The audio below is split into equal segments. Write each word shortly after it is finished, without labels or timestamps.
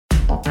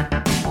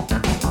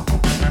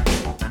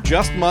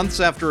Just months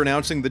after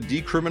announcing the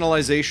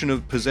decriminalization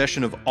of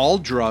possession of all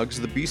drugs,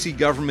 the BC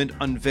government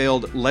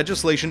unveiled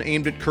legislation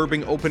aimed at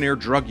curbing open-air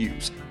drug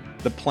use.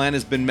 The plan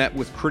has been met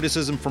with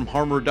criticism from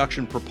harm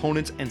reduction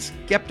proponents and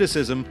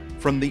skepticism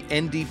from the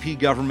NDP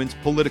government's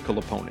political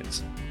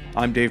opponents.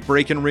 I'm Dave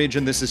Breckenridge,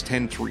 and this is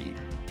 10-3.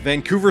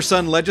 Vancouver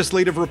Sun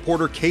legislative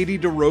reporter Katie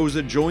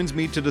DeRosa joins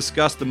me to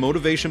discuss the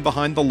motivation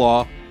behind the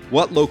law,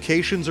 what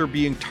locations are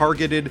being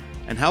targeted,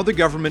 and how the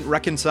government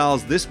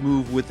reconciles this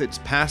move with its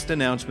past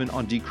announcement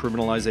on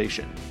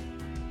decriminalization.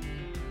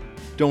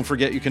 Don't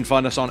forget you can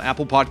find us on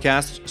Apple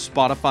Podcasts,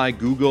 Spotify,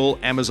 Google,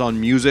 Amazon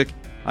Music.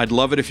 I'd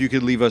love it if you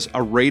could leave us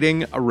a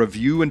rating, a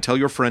review, and tell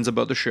your friends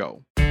about the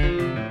show.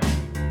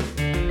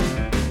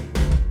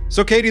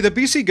 So, Katie, the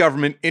BC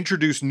government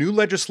introduced new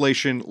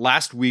legislation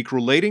last week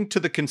relating to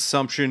the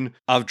consumption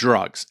of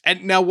drugs.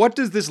 And now, what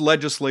does this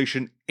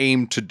legislation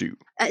aim to do?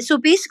 So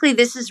basically,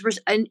 this is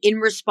in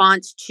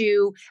response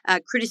to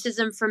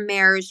criticism from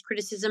mayors,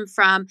 criticism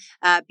from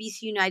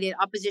BC United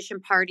opposition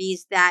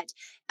parties that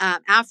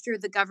after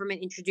the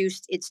government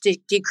introduced its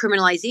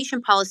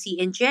decriminalization policy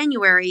in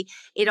January,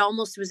 it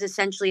almost was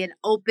essentially an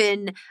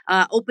open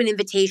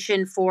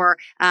invitation for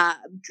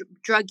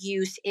drug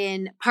use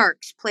in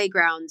parks,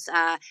 playgrounds,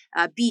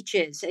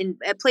 beaches, and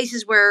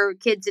places where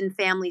kids and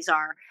families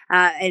are.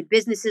 And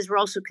businesses were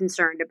also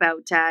concerned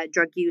about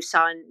drug use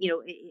on,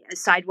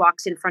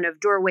 sidewalks in front of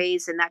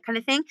doorways and that kind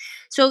of thing.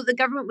 So the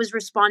government was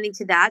responding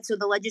to that. So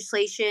the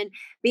legislation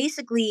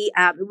basically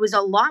it was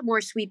a lot more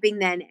sweeping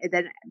than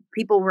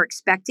people were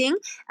expecting.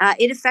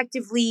 It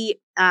effectively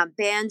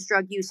bans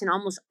drug use in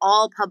almost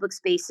all public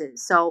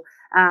spaces. So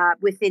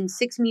within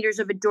 6 meters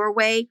of a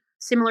doorway,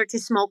 similar to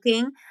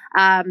smoking,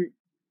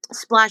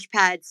 splash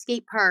pads,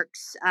 skate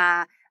parks,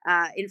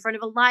 in front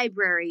of a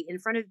library, in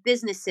front of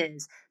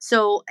businesses.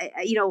 So,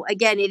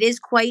 again, it is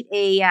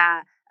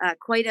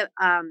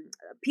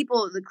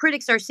the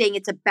critics are saying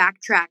it's a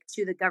backtrack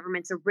to the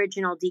government's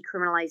original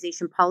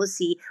decriminalization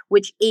policy,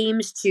 which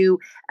aims to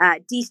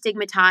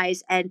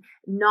destigmatize and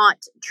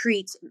not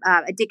treat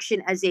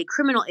addiction as a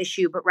criminal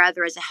issue, but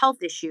rather as a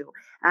health issue.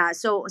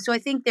 So I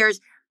think there's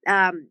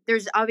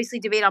obviously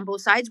debate on both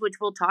sides, which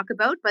we'll talk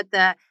about, but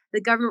the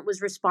government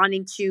was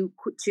responding to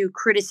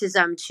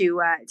criticism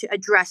to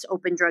address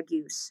open drug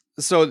use.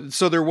 So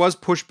there was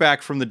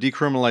pushback from the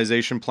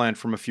decriminalization plan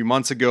from a few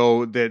months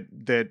ago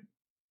that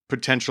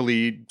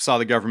potentially saw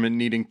the government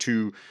needing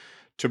to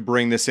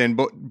bring this in.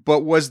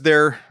 But was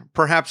there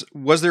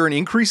an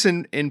increase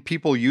in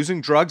people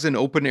using drugs in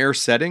open air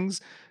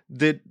settings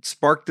that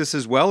sparked this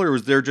as well, or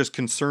was there just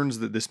concerns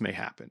that this may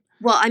happen?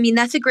 Well, I mean,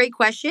 that's a great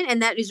question,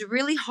 and that is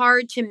really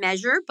hard to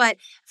measure. But,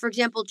 for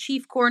example,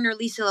 Chief Coroner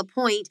Lisa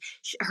Lapointe,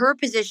 her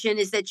position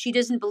is that she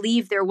doesn't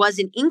believe there was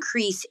an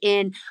increase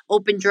in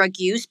open drug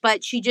use,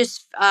 but she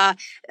just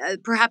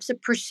perhaps a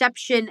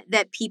perception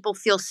that people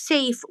feel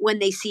safe when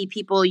they see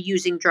people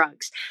using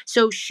drugs.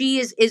 So she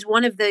is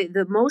one of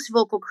the most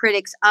vocal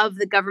critics of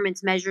the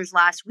government's measures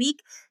last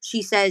week.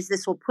 She says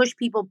this will push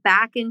people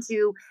back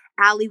into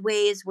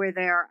alleyways where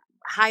they're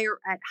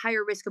at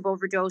higher risk of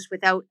overdose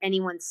without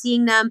anyone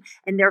seeing them,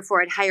 and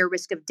therefore at higher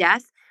risk of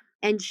death.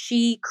 And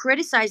she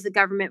criticized the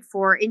government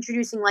for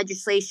introducing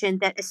legislation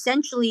that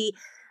essentially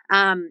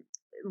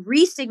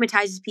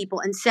re-stigmatizes people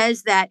and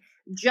says that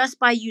just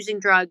by using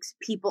drugs,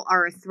 people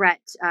are a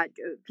threat.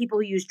 People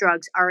who use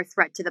drugs are a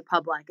threat to the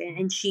public,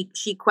 and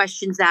she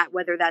questions that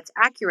whether that's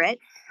accurate.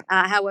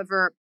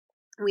 However,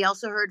 we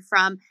also heard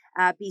from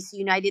BC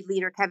United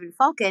leader Kevin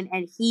Falcon,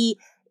 and he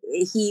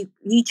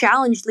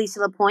challenged Lisa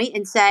Lapointe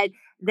and said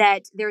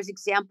that there's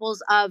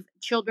examples of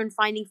children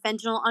finding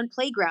fentanyl on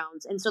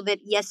playgrounds, and so that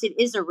yes, it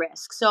is a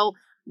risk. So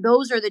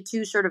those are the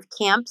two sort of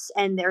camps,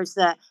 and there's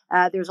a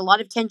lot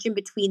of tension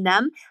between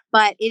them.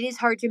 But it is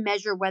hard to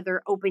measure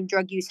whether open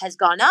drug use has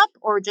gone up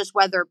or just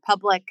whether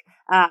public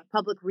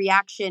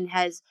reaction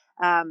has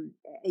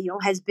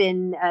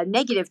been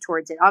negative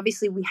towards it.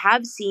 Obviously, we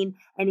have seen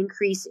an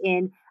increase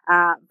in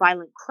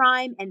violent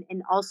crime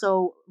and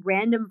also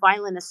random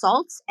violent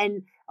assaults.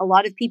 And a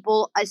lot of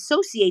people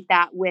associate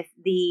that with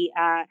the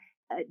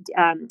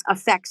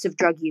effects of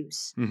drug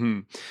use. Mm-hmm.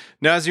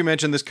 Now, as you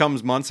mentioned, this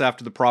comes months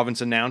after the province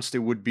announced it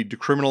would be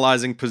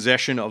decriminalizing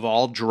possession of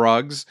all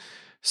drugs.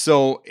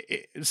 So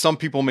some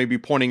people may be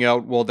pointing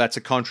out, well, that's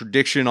a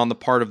contradiction on the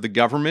part of the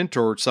government,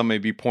 or some may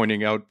be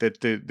pointing out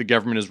that the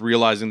government is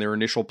realizing their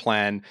initial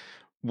plan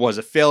was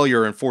a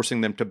failure and forcing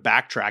them to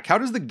backtrack. How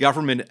does the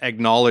government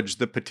acknowledge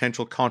the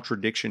potential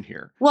contradiction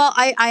here? Well,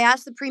 I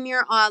asked the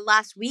premier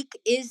last week,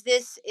 is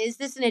this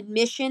an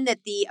admission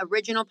that the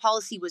original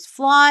policy was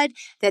flawed,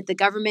 that the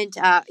government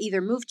either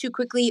moved too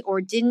quickly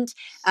or didn't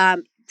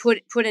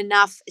put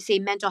enough, say,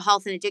 mental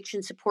health and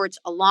addiction supports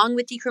along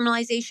with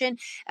decriminalization?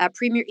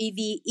 Premier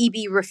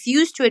Eby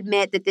refused to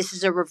admit that this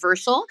is a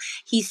reversal.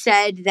 He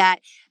said that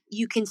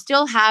you can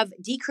still have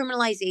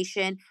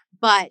decriminalization,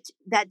 but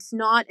that's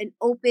not an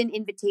open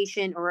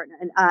invitation or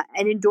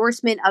an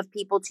endorsement of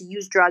people to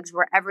use drugs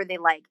wherever they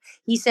like.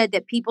 He said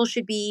that people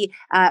should be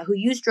who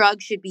use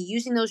drugs should be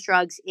using those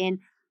drugs in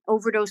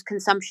overdose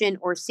consumption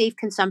or safe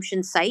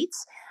consumption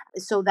sites.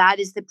 So that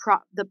is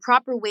the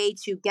proper way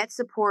to get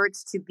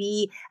supports to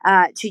be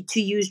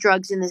to use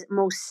drugs in the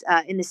most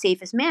in the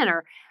safest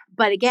manner.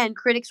 But again,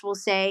 critics will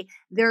say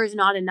there is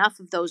not enough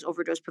of those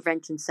overdose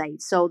prevention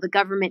sites, so the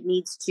government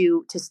needs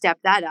to step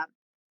that up.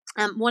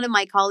 One of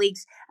my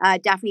colleagues,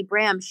 Daphne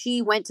Bram,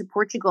 she went to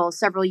Portugal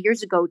several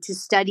years ago to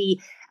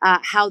study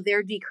how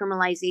their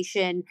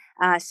decriminalization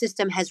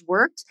system has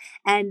worked.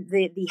 And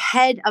the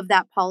head of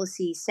that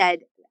policy said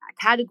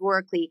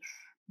categorically,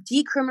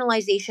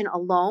 decriminalization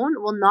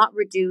alone will not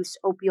reduce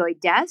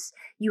opioid deaths.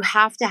 You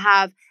have to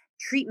have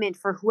treatment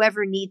for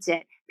whoever needs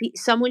it.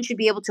 Someone should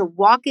be able to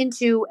walk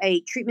into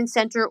a treatment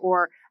center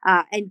or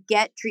and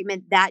get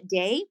treatment that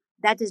day.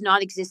 That does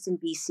not exist in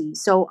BC.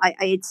 So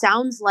it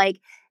sounds like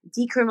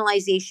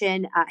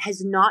decriminalization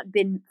has not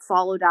been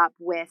followed up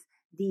with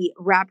the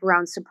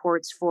wraparound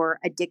supports for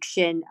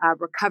addiction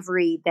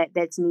recovery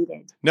that's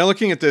needed. Now,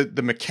 looking at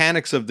the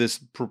mechanics of this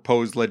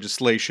proposed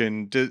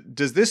legislation,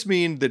 does this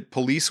mean that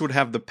police would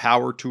have the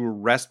power to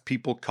arrest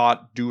people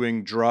caught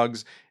doing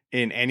drugs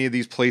in any of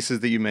these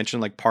places that you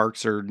mentioned, like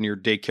parks or near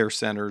daycare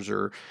centers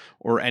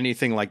or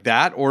anything like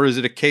that? Or is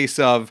it a case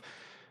of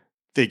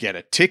they get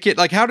a ticket?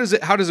 Like, how does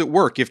it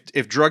work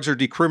if drugs are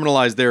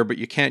decriminalized there, but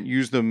you can't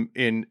use them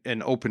in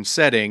an open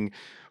setting?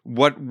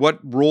 What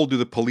role do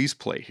the police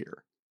play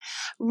here?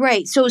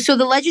 Right. So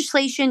the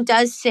legislation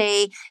does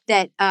say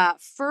that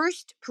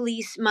first,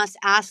 police must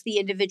ask the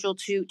individual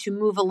to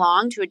move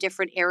along to a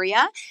different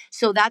area.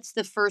 So that's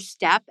the first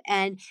step.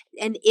 And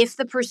if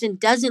the person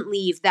doesn't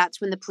leave,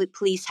 that's when the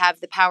police have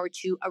the power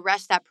to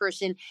arrest that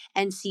person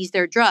and seize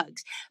their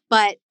drugs.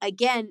 But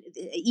again,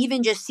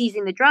 even just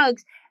seizing the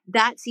drugs,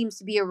 that seems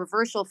to be a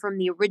reversal from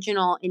the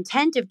original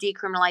intent of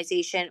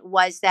decriminalization.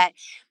 Was that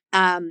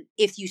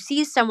if you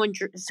seize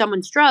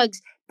someone's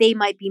drugs, they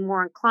might be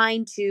more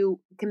inclined to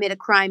commit a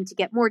crime to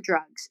get more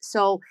drugs.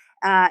 So,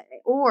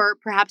 or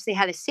perhaps they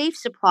had a safe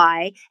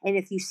supply, and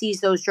if you seize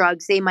those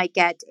drugs, they might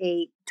get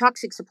a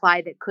toxic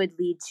supply that could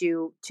lead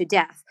to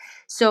death.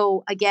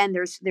 So again,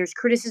 there's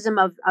criticism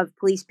of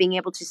police being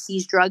able to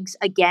seize drugs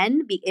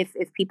again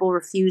if people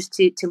refuse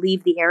to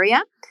leave the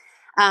area.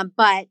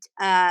 But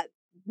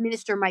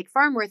Minister Mike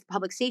Farnworth,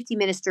 public safety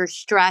minister,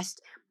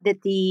 stressed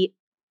that the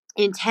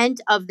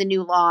intent of the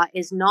new law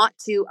is not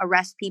to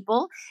arrest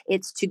people,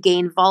 it's to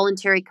gain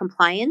voluntary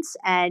compliance.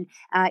 And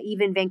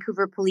even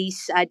Vancouver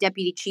Police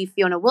Deputy Chief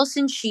Fiona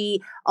Wilson, she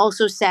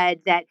also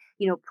said that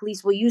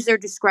police will use their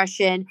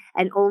discretion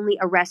and only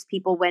arrest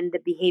people when the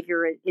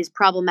behavior is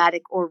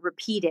problematic or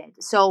repeated.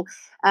 So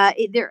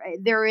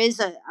there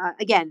is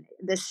again,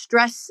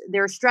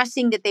 they're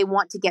stressing that they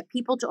want to get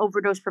people to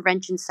overdose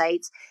prevention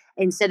sites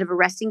instead of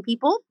arresting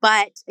people.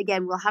 But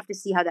again, we'll have to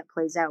see how that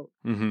plays out.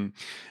 Mm-hmm.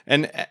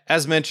 And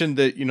as mentioned,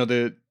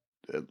 the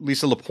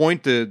Lisa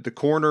Lapointe, the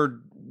coroner,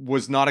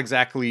 was not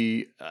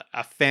exactly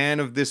a fan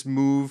of this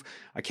move.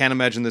 I can't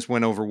imagine this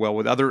went over well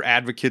with other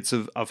advocates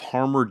of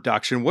harm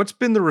reduction. What's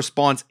been the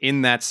response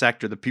in that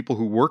sector? The people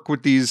who work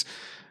with these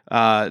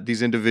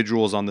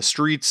individuals on the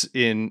streets,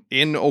 in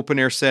open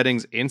air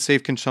settings, in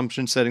safe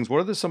consumption settings.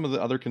 What are some of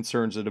the other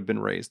concerns that have been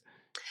raised?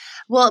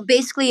 Well,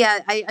 basically,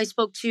 I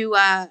spoke to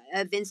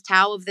Vince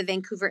Tao of the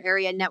Vancouver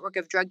Area Network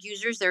of Drug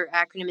Users. Their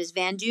acronym is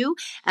VANDU.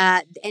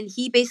 And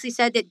he basically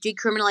said that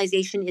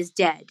decriminalization is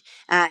dead.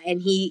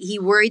 And he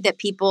worried that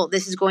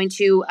this is going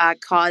to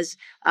cause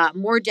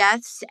more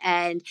deaths,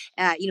 and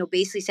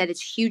basically said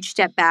it's a huge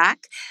step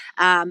back.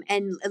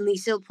 And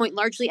Lisa Lapointe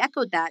largely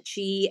echoed that.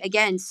 She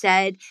again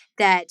said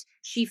that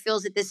she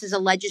feels that this is a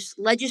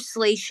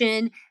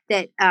legislation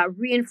that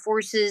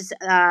reinforces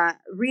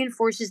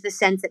the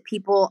sense that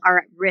people are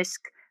at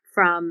risk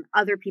from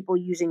other people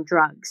using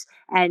drugs,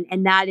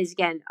 and that is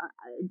again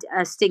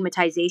a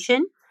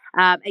stigmatization.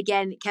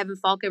 Again, Kevin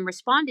Falcon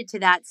responded to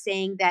that,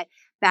 saying that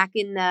back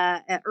in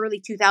the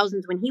early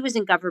 2000s, when he was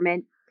in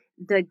government,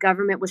 the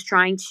government was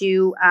trying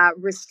to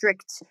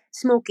restrict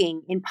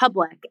smoking in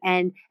public.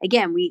 And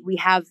again, we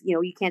have,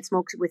 you can't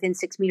smoke within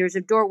 6 meters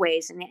of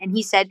doorways. And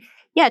he said,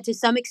 yeah, to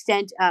some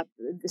extent,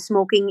 the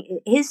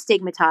smoking is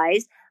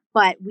stigmatized,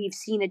 but we've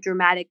seen a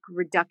dramatic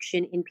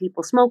reduction in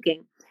people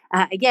smoking.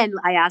 Again,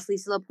 I asked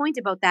Lisa Lapointe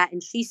about that,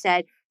 and she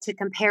said to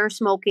compare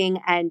smoking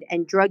and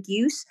drug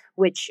use,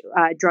 which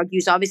drug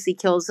use obviously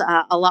kills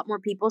a lot more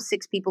people.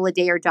 6 people a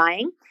day are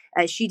dying.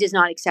 She does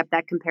not accept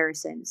that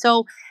comparison.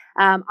 So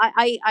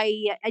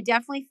I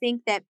definitely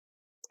think that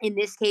in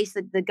this case,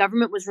 the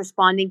government was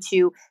responding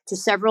to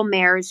several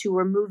mayors who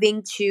were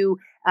moving to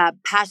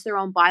pass their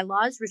own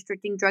bylaws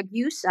restricting drug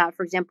use.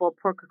 For example,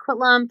 Port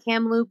Coquitlam,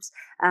 Kamloops,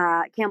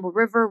 Campbell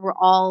River were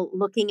all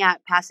looking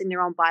at passing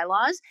their own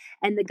bylaws,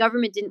 and the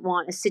government didn't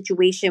want a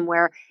situation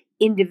where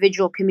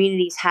individual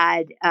communities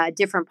had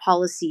different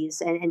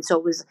policies, and so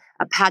it was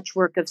a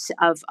patchwork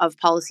of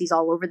policies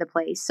all over the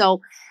place.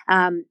 So,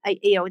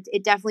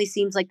 it definitely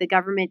seems like the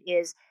government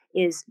is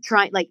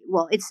trying,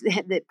 it's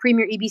the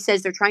Premier Eby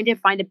says they're trying to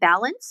find a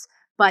balance,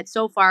 but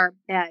so far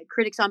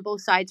critics on both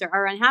sides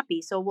are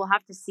unhappy. So we'll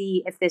have to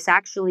see if this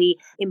actually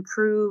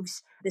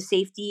improves the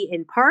safety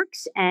in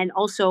parks, and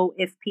also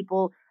if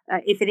people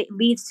if it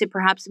leads to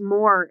perhaps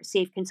more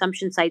safe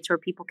consumption sites where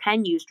people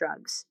can use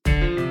drugs.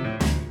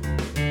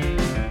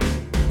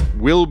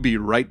 We'll be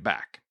right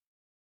back.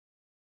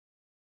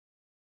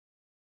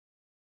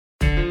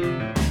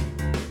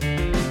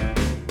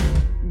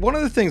 One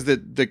of the things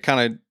that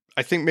kind of,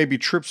 I think, maybe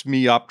trips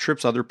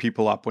other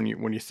people up when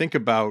you think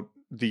about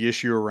the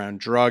issue around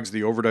drugs,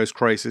 the overdose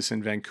crisis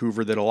in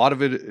Vancouver, that a lot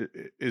of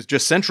it is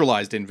just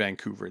centralized in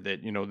Vancouver.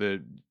 That,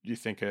 you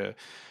think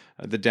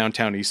the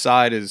downtown east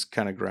side is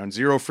kind of ground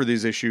zero for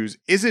these issues.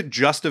 Is it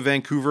just a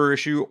Vancouver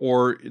issue,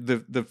 or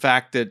the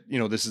fact that,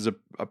 this is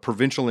a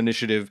provincial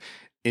initiative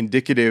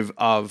indicative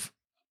of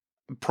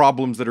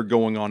problems that are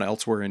going on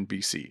elsewhere in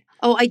BC?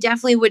 Oh, I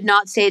definitely would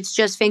not say it's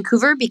just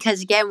Vancouver,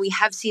 because again, we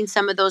have seen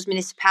some of those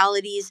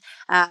municipalities,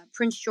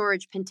 Prince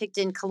George,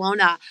 Penticton,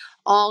 Kelowna,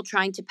 all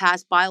trying to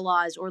pass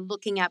bylaws or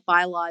looking at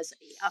bylaws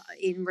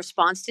in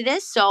response to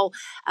this. So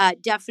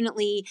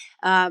definitely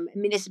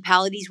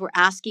municipalities were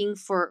asking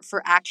for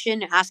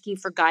action, asking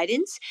for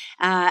guidance.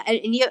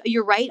 And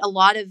you're right, a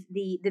lot of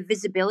the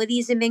visibility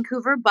is in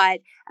Vancouver, but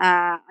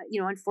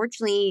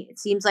unfortunately, it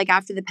seems like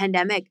after the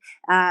pandemic,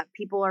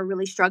 people are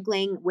really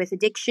struggling with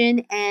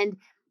addiction, and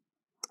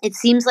it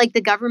seems like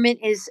the government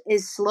is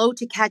slow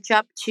to catch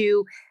up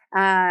to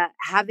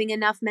having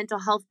enough mental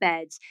health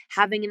beds,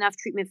 having enough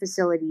treatment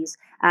facilities,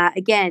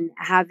 again,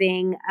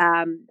 having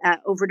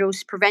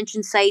overdose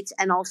prevention sites,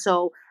 and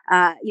also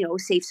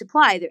safe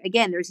supply.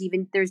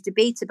 There's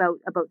debates about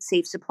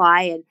safe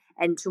supply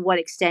and to what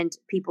extent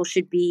people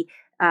should be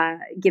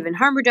given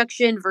harm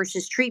reduction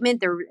versus treatment.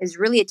 There is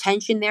really a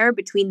tension there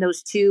between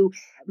those two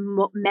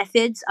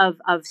methods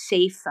of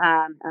safe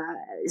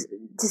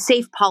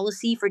safe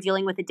policy for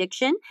dealing with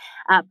addiction.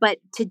 But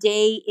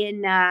today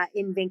in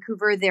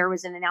Vancouver, there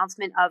was an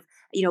announcement of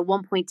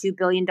 $1.2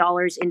 billion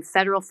in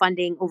federal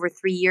funding over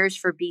 3 years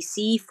for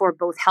BC for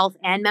both health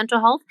and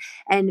mental health.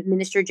 And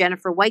Minister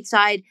Jennifer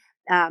Whiteside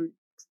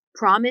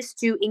promised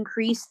to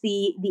increase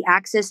the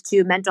access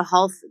to mental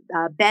health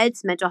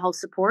beds, mental health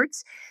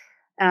supports.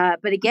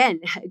 But again,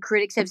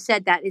 critics have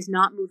said that is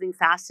not moving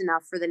fast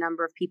enough for the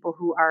number of people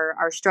who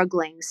are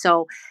struggling.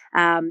 So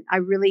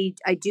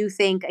I do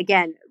think,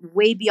 again,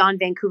 way beyond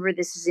Vancouver,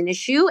 this is an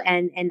issue,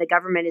 and the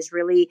government is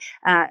really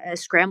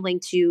scrambling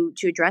to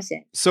address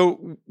it.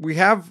 So we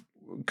have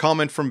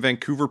comment from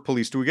Vancouver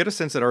Police. Do we get a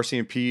sense that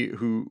RCMP,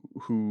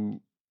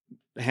 who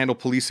handle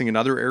policing in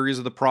other areas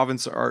of the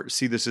province,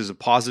 see this as a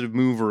positive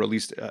move, or at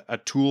least a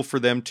tool for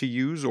them to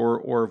use,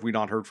 or have we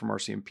not heard from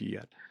RCMP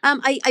yet?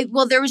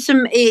 Well, there was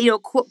some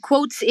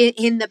quotes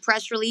in the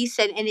press release,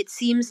 and it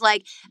seems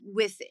like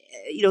with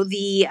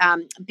the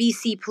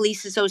BC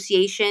Police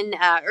Association,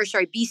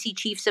 BC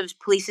Chiefs of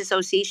Police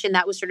Association,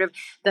 that was sort of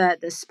the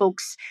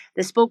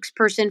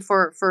spokesperson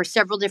for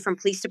several different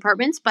police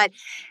departments. But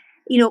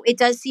it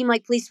does seem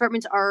like police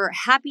departments are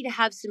happy to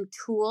have some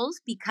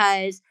tools,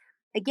 because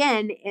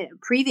again,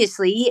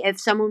 previously, if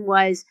someone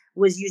was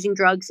using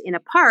drugs in a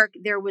park,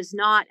 there was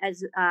not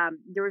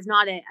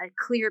a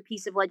clear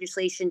piece of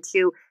legislation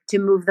to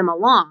move them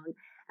along.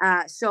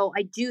 So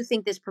I do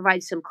think this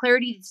provides some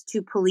clarity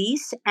to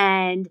police,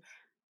 and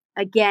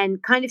again,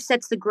 kind of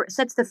sets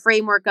the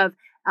framework of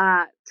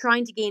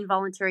trying to gain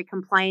voluntary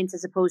compliance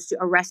as opposed to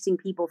arresting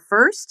people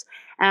first.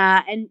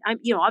 And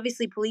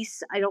obviously,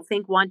 police, I don't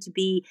think, want to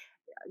be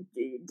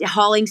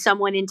hauling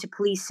someone into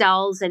police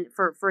cells and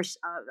for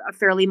a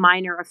fairly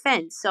minor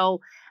offense. So,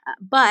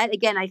 but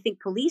again, I think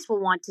police will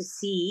want to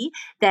see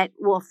that,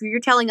 well, if you're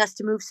telling us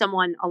to move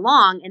someone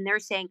along and they're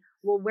saying,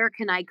 well, where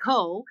can I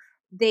go?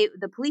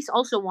 The police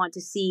also want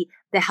to see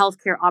the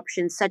healthcare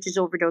options, such as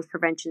overdose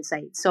prevention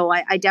sites. So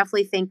I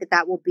definitely think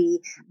that will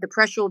be, the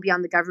pressure will be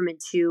on the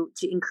government to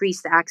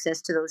increase the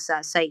access to those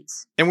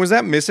sites. And was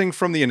that missing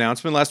from the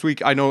announcement last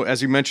week? I know,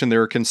 as you mentioned,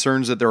 there are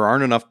concerns that there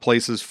aren't enough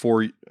places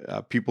for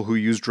people who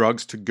use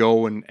drugs to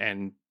go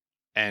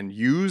and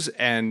use,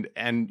 and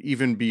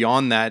even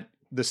beyond that,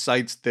 the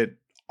sites that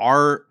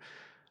are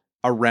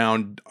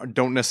around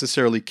don't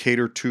necessarily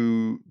cater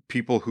to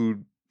people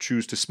who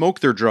choose to smoke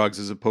their drugs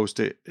as opposed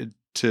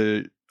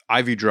to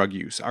IV drug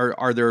use.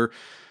 Are there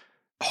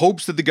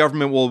hopes that the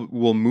government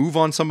will move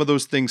on some of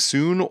those things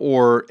soon,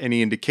 or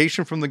any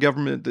indication from the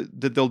government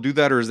that they'll do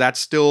that, or is that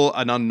still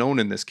an unknown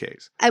in this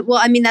case? Well,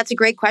 I mean, that's a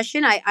great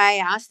question. I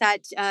asked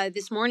that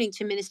this morning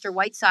to Minister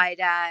Whiteside.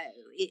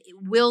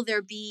 Will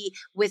there be,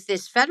 with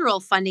this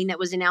federal funding that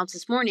was announced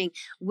this morning,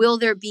 will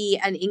there be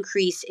an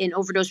increase in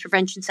overdose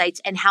prevention sites,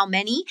 and how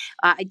many?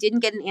 I didn't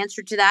get an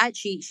answer to that.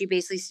 She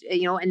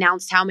basically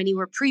announced how many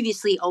were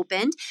previously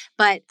opened,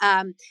 but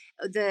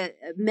the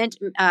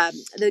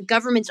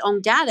government's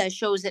own data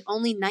shows that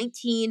only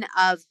 19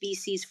 of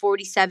BC's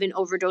 47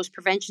 overdose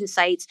prevention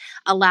sites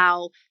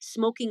allow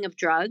smoking of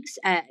drugs,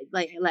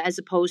 as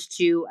opposed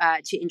to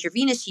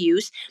intravenous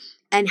use.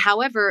 And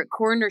however,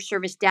 coroner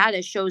service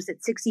data shows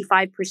that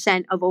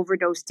 65% of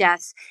overdose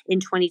deaths in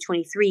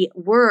 2023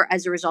 were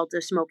as a result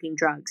of smoking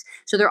drugs.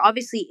 So there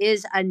obviously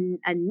is a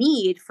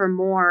need for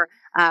more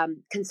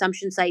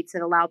consumption sites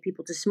that allow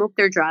people to smoke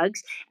their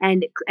drugs.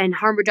 And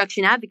harm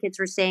reduction advocates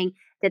were saying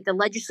that the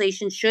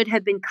legislation should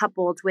have been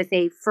coupled with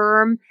a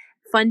firm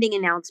funding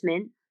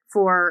announcement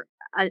for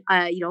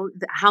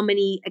how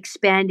many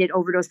expanded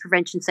overdose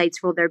prevention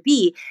sites will there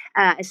be?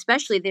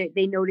 Especially,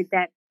 they noted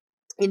that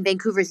in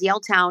Vancouver's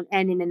Yaletown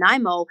and in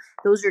Nanaimo,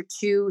 those are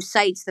two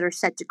sites that are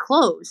set to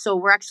close. So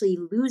we're actually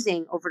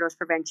losing overdose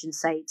prevention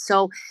sites.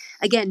 So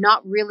again,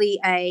 not really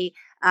a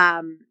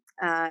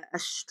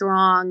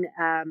strong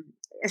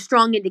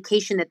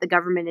indication that the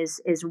government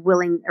is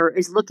willing or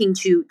is looking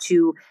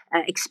to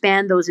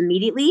expand those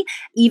immediately.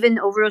 Even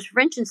overdose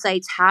prevention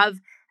sites have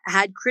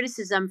had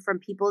criticism from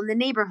people in the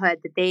neighborhood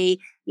that they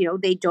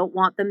don't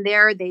want them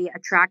there. They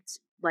attract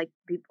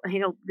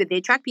they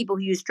attract people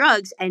who use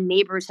drugs, and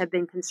neighbors have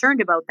been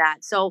concerned about that.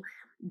 So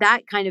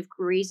that kind of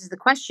raises the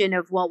question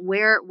of, well,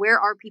 where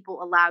are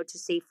people allowed to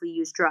safely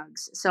use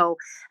drugs? So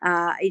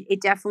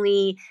it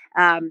definitely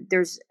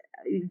there's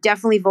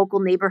definitely vocal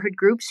neighborhood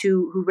groups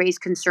who raise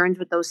concerns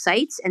with those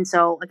sites. And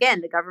so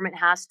again, the government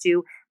has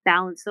to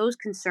balance those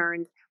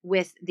concerns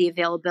with the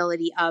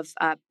availability of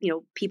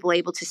people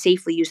able to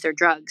safely use their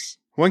drugs.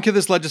 When can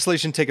this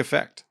legislation take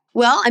effect?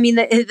 Well, I mean,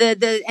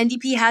 the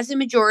NDP has a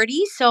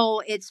majority,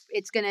 so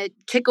it's going to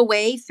tick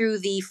away through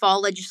the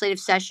fall legislative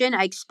session.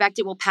 I expect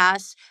it will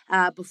pass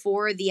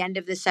before the end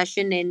of the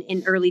session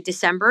in early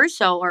December,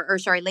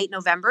 late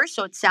November.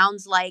 So it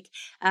sounds like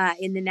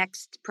in the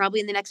next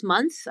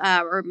month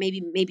or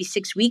maybe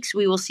 6 weeks,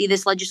 we will see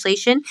this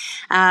legislation,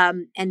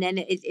 and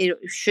then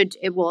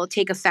it will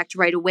take effect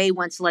right away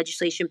once the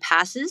legislation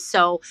passes.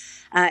 So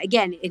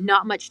again,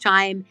 not much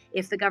time.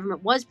 If the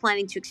government was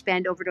planning to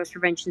expand overdose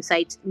prevention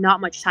sites,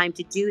 not much time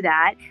to do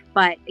that.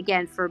 But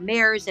again, for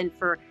mayors and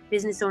for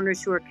business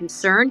owners who are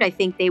concerned, I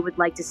think they would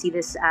like to see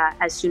this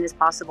as soon as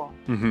possible.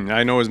 Mm-hmm.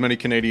 I know as many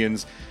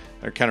Canadians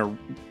are kind of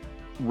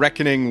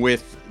reckoning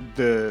with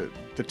the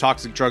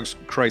toxic drugs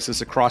crisis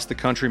across the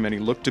country. Many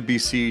look to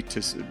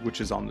BC, which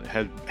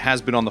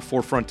has been on the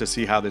forefront to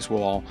see how this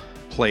will all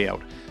play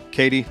out.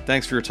 Katie,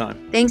 thanks for your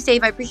time. Thanks,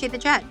 Dave. I appreciate the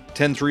chat.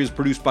 10-3 is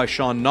produced by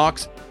Sean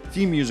Knox.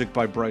 Theme music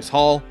by Bryce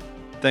Hall.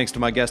 Thanks to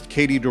my guest,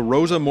 Katie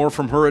DeRosa. More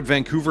from her at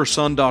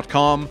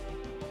vancouversun.com.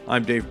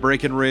 I'm Dave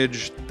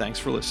Breckenridge. Thanks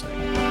for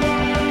listening.